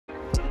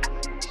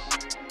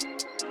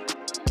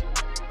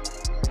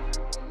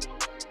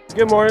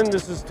Good morning,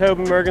 this is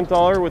Tobin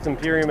Merganthaler with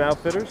Imperium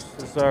Outfitters.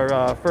 This is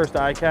our first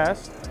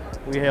iCast.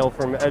 We hail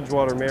from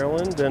Edgewater,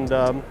 Maryland, and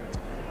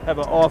have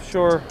an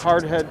offshore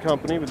hardhead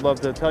company we'd love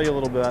to tell you a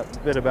little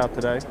bit about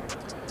today.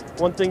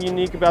 One thing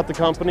unique about the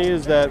company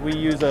is that we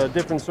use a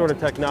different sort of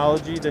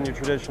technology than your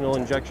traditional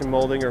injection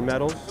molding or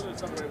metals.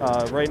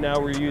 Right now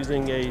we're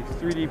using a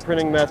 3D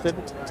printing method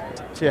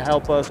to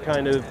help us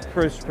kind of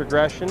push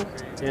progression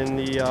in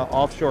the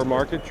offshore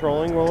market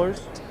trolling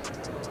lures.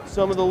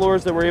 Some of the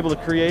lures that we're able to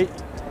create,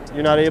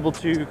 you're not able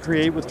to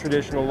create with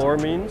traditional lure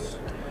means.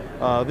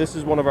 This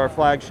is one of our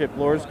flagship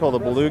lures called the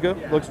beluga.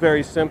 Looks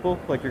very simple,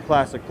 like your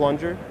classic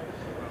plunger,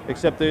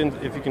 except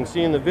that if you can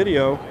see in the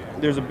video,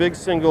 there's a big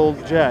single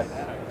jet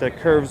that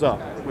curves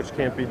up, which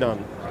can't be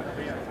done.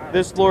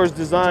 This lure is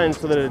designed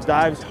so that it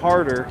dives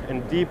harder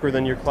and deeper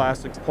than your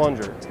classic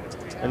plunger,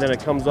 and then it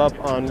comes up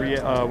on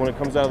when it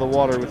comes out of the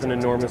water with an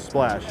enormous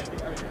splash.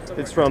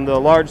 It's from the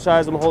large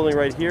size I'm holding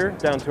right here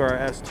down to our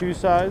S2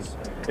 size.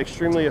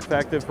 Extremely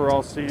effective for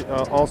all species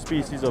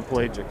of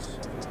pelagics.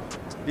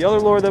 The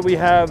other lure that we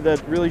have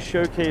that really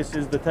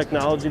showcases the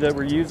technology that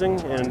we're using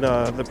and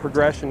the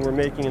progression we're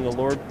making in the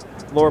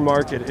lure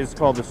market is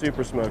called the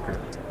Super Smoker.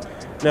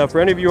 Now, for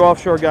any of you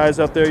offshore guys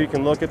out there, you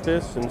can look at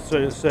this and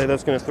say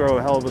that's going to throw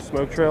a hell of a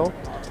smoke trail.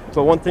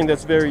 But one thing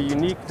that's very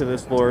unique to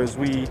this lure is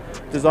we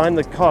designed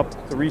the cup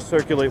to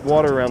recirculate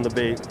water around the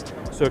bait,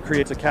 so it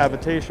creates a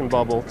cavitation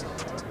bubble,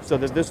 so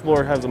that this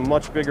lure has a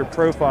much bigger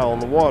profile in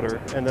the water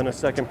and then a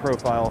second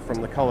profile from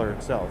the color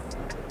itself.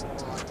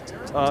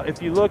 If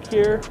you look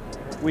here,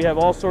 we have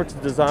all sorts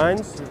of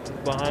designs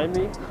behind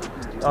me.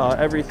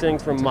 Everything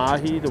from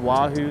mahi to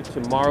wahoo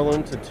to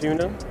marlin to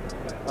tuna.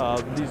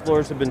 These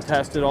lures have been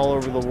tested all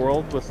over the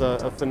world with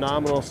a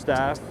phenomenal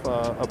staff,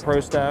 a pro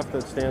staff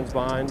that stands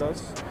behind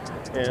us.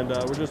 And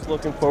we're just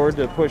looking forward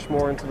to push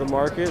more into the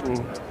market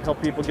and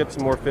help people get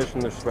some more fish in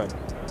their spread.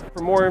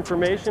 For more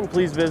information,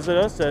 please visit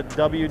us at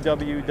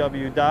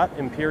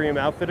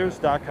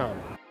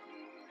www.imperiumoutfitters.com.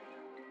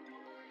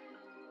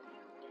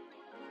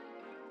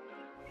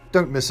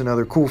 Don't miss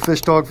another cool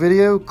FishTalk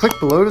video. Click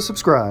below to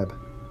subscribe.